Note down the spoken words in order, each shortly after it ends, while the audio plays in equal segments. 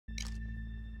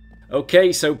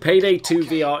Okay, so Payday 2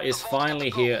 VR is finally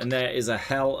here, and there is a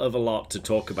hell of a lot to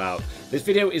talk about. This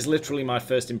video is literally my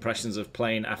first impressions of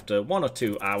playing after 1 or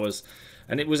 2 hours,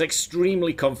 and it was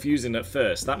extremely confusing at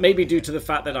first. That may be due to the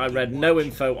fact that I read no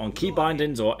info on key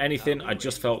bindings or anything. I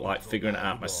just felt like figuring it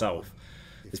out myself.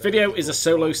 This video is a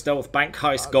solo stealth bank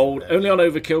heist gold, only on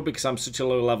Overkill because I'm such a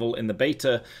low level in the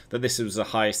beta that this was the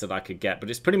highest that I could get, but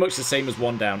it's pretty much the same as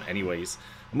one down anyways.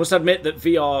 I must admit that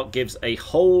VR gives a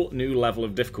whole new level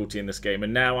of difficulty in this game,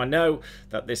 and now I know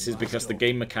that this is because the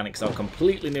game mechanics are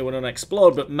completely new and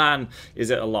unexplored, but man, is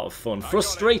it a lot of fun.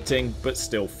 Frustrating, but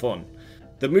still fun.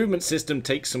 The movement system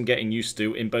takes some getting used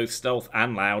to in both stealth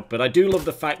and loud, but I do love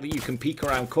the fact that you can peek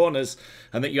around corners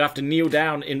and that you have to kneel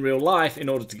down in real life in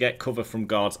order to get cover from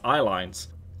guards' eye lines.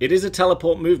 It is a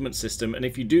teleport movement system, and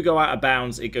if you do go out of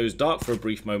bounds, it goes dark for a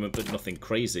brief moment, but nothing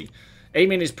crazy.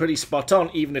 Aiming is pretty spot on,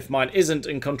 even if mine isn't,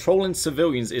 and controlling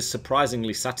civilians is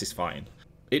surprisingly satisfying.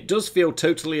 It does feel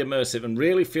totally immersive and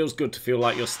really feels good to feel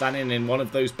like you're standing in one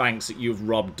of those banks that you've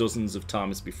robbed dozens of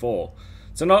times before.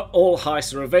 So not all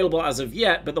heists are available as of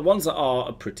yet, but the ones that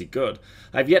are pretty good.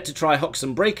 I've yet to try Hooks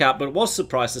and Breakout, but was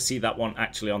surprised to see that one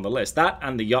actually on the list. That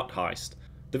and the yacht heist.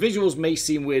 The visuals may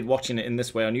seem weird watching it in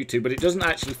this way on YouTube, but it doesn't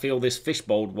actually feel this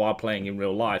fishbowled while playing in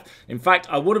real life. In fact,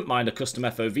 I wouldn't mind a custom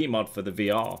FOV mod for the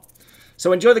VR.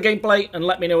 So enjoy the gameplay and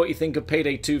let me know what you think of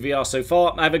Payday 2 VR so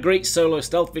far. I have a great solo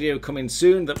stealth video coming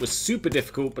soon that was super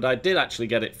difficult, but I did actually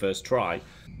get it first try.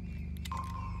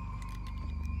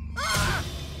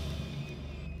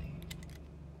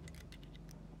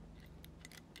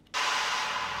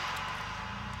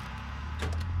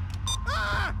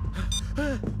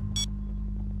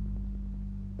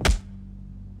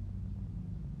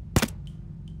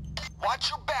 Watch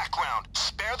your background.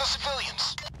 Spare the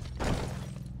civilians.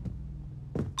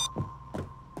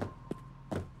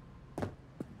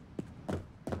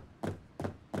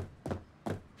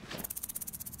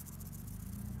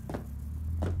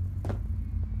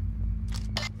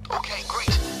 Okay,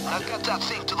 great. I've got that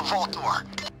thing to the vault door.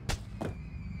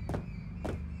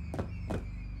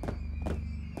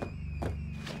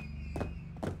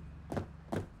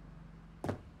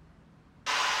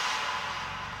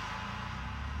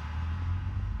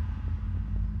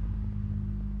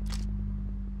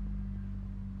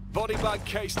 Body bag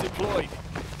case deployed.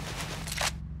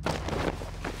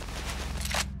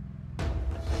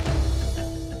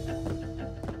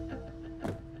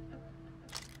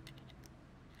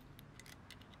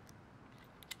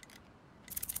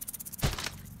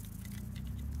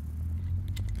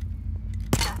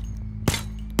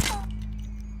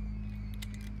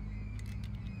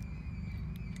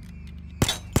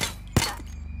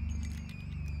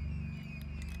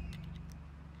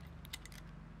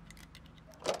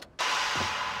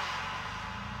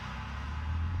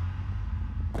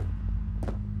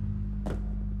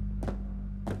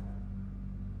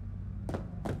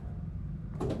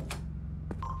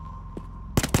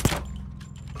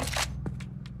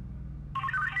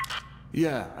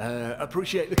 Yeah,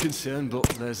 appreciate the concern, but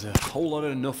there's a whole lot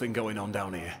of nothing going on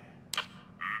down here.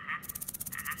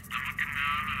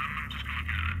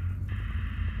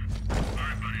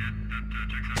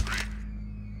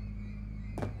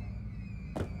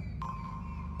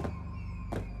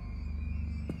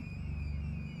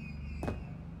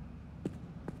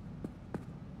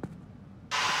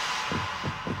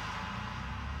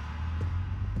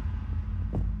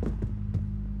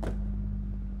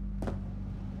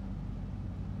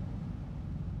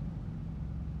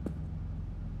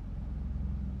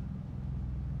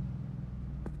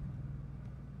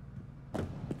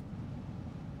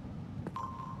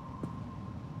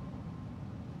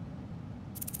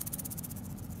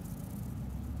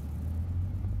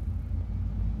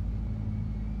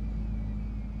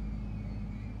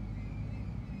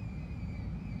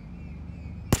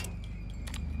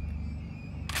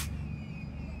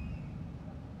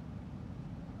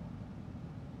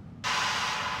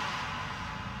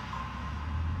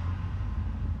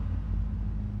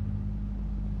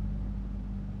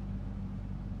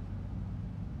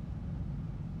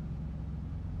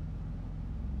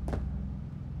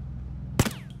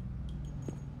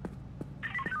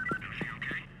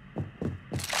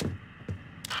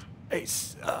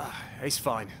 It's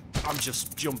fine. I'm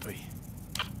just jumpy.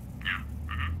 Yeah,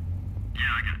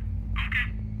 yeah, I get it. Okay.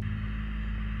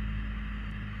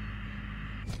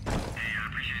 Hey, I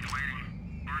appreciate the waiting.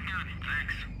 We're good,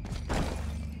 thanks.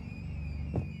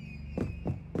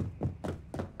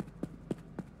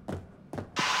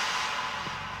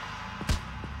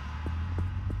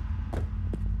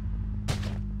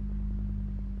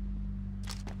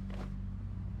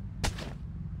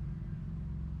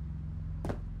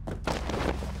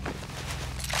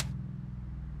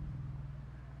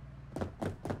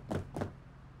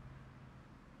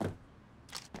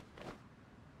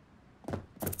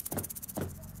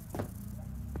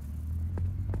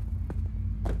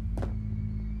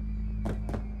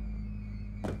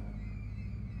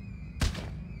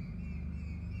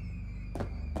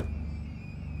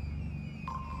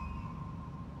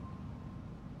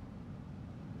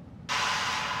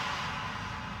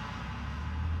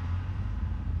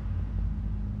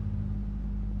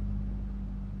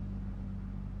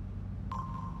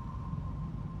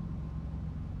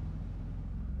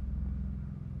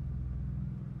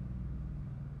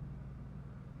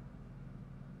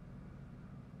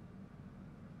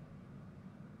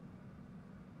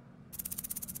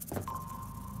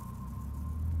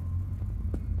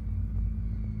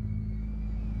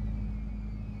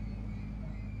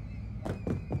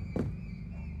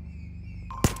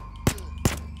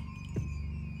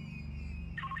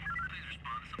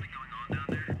 something going on down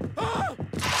there? Ah!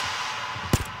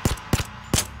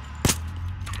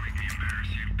 Don't make me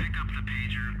embarrass you. Pick up the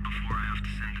pager before I have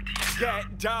to send the team down.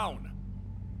 Get down!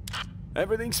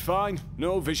 Everything's fine.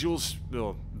 No visuals,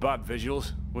 or bad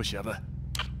visuals, whichever.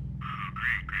 Oh,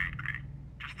 great.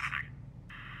 Just a second.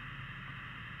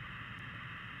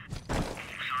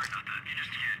 Sorry about that. You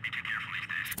just can't be too careful these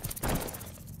days.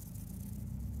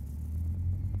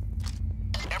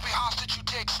 Every hostage you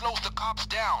take slows the cops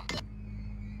down.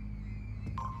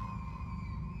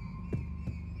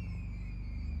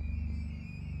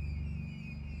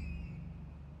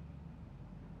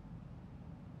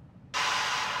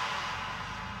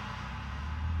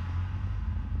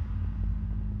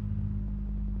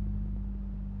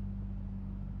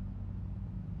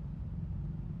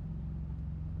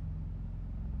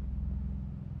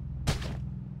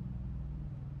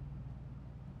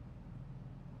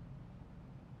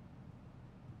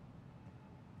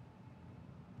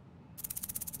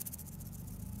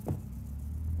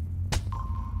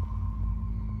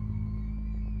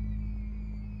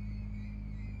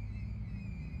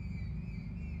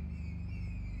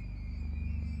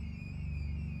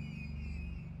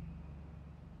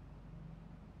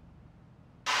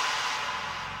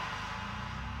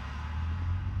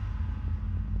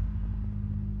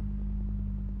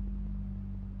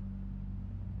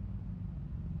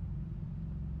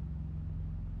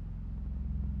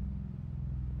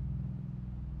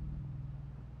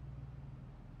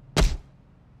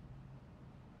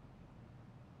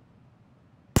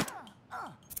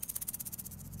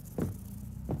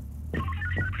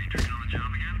 Pager's on the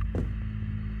job again?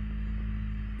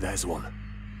 There's one.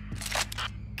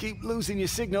 Keep losing your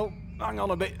signal. Hang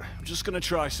on a bit. I'm just gonna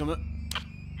try something. Yeah,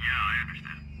 I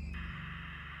understand.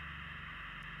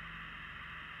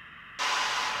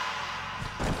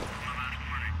 One last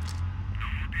warning. No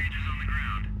more pages on the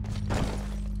ground.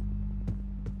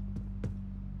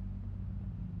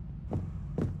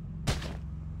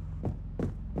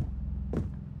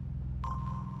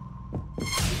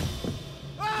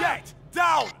 Get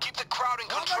down! Keep the crowd in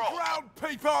On control. the ground,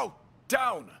 people!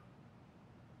 Down!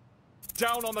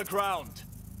 Down on the ground!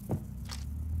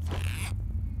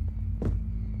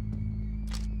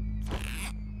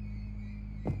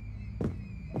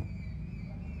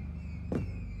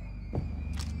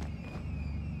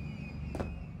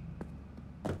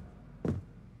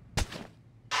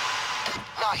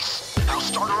 Nice. Now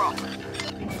start her up.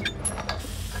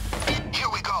 Here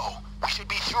we go. We should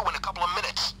be through in a couple of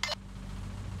minutes.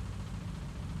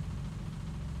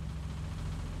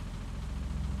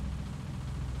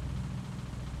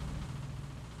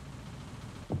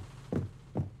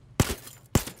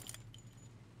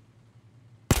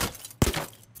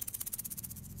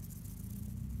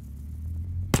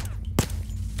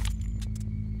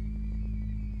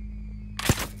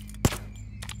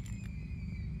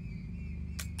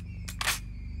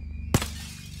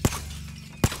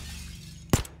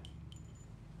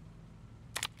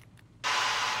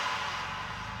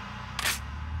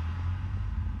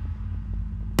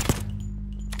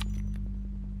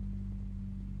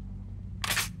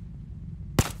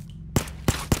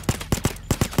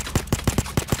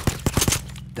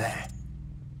 There.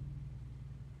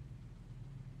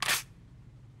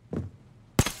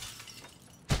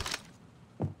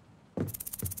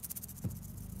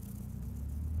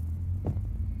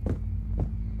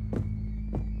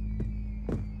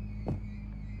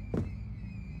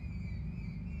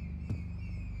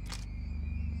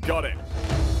 Got it.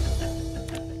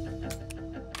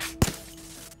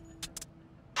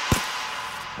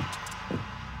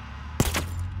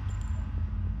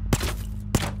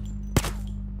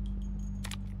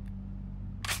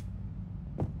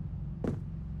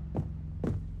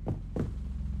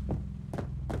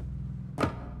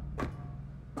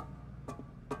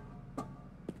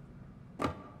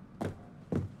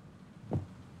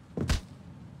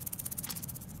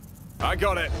 I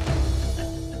got it.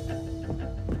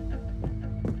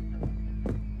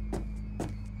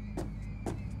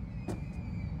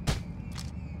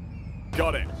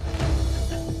 Got it.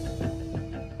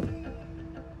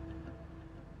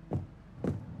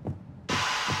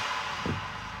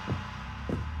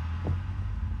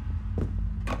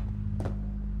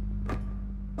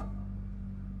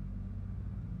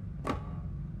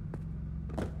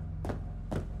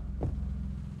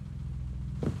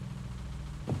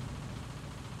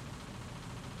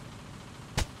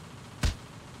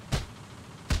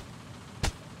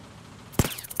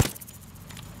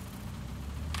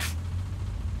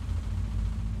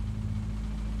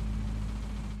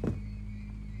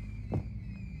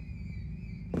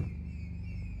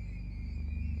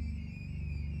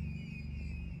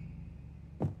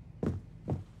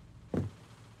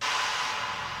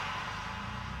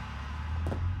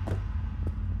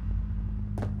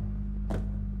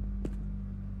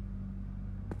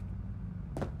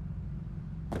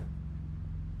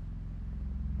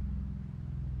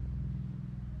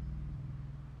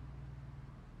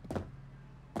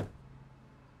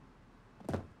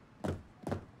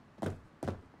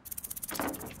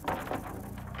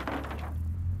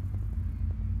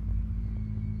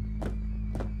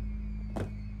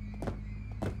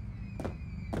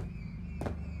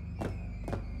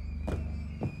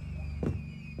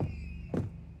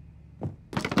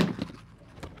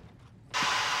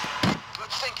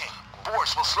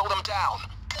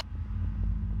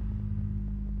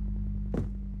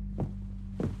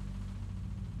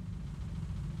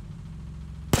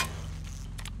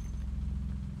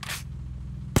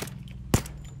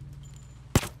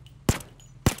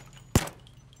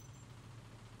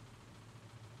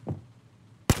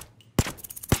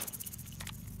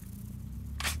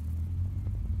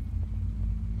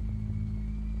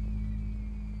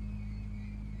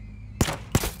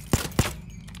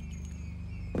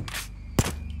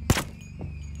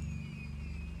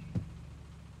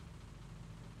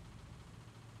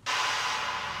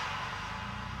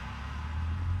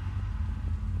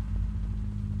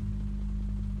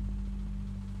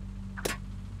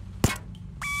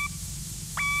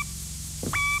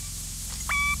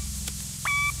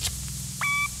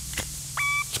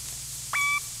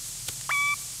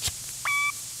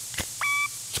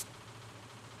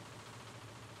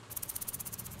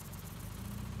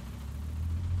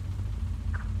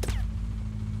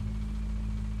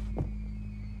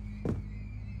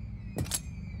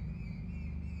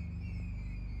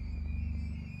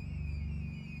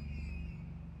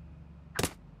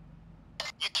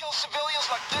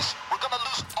 like this, we're gonna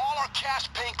lose all our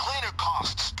cash paying cleaner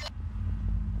costs.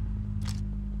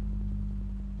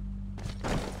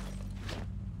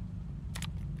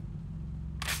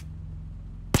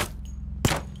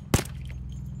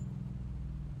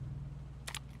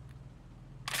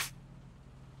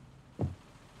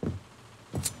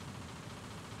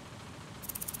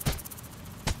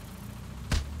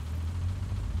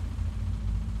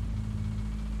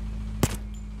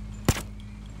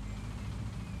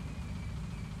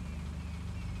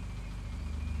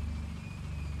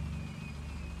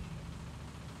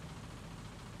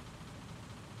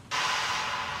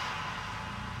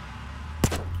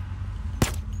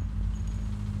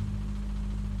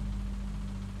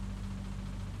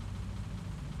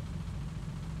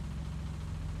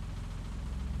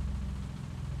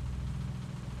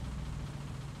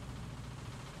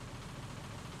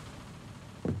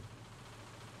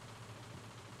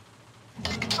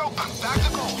 Open, back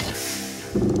to goal.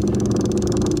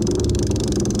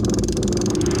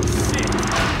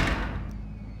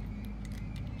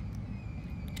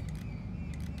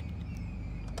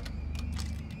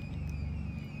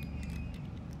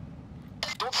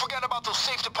 Don't forget about those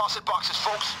safe deposit boxes,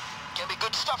 folks. Can be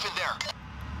good stuff in there.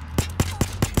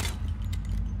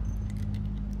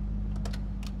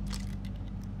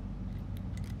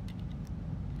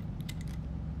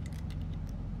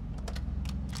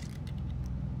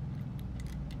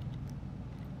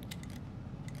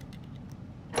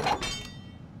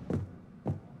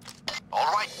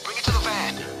 All right, bring it to the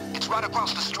van. It's right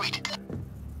across the street.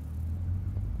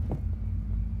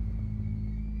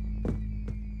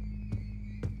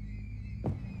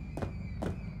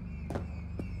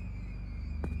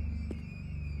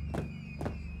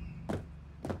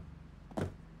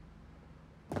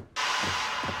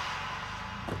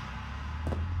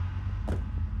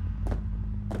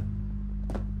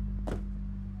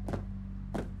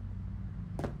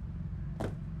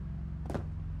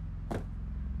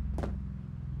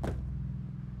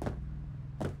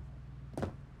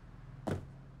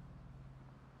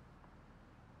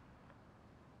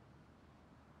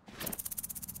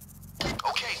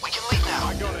 Okay, we can leave now.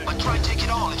 I got it. But try and take it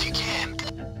all if you can.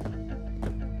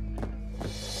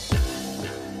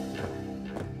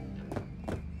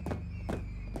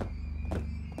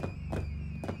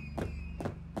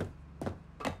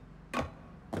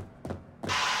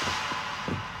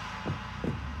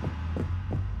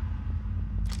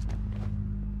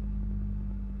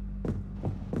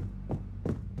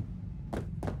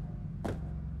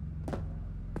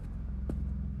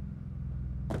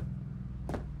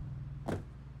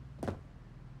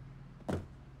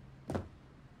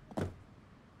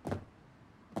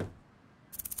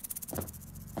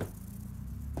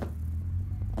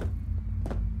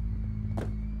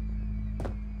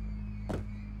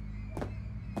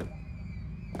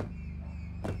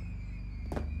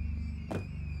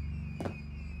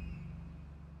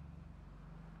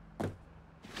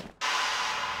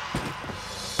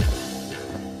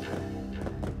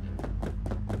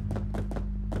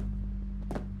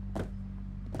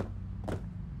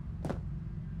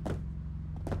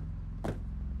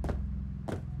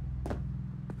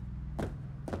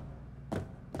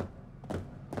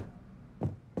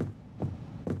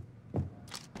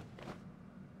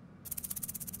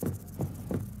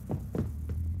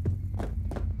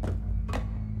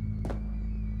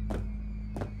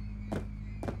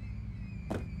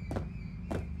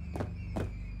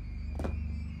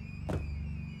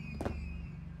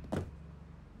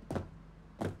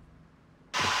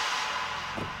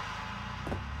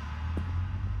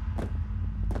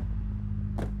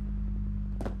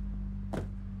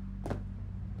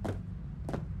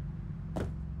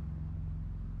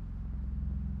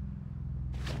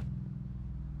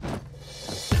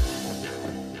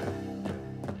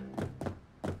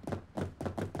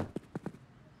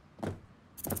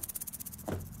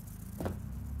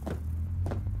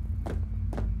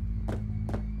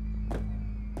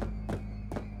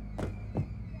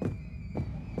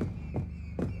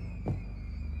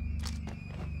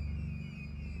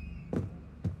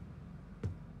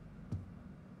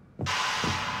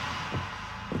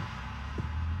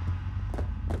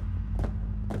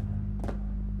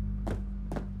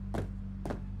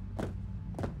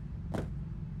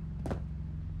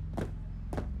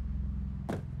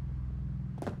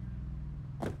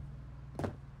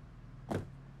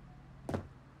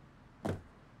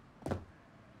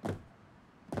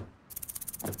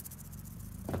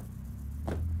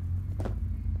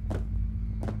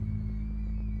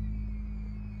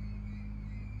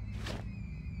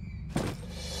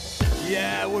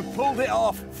 Yeah, we pulled it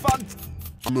off. Fun.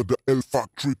 Another L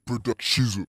Factory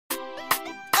production.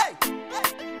 Hey!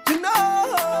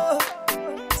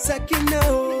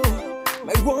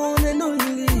 my one and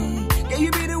only. Can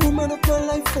you be the woman of my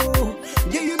life, oh?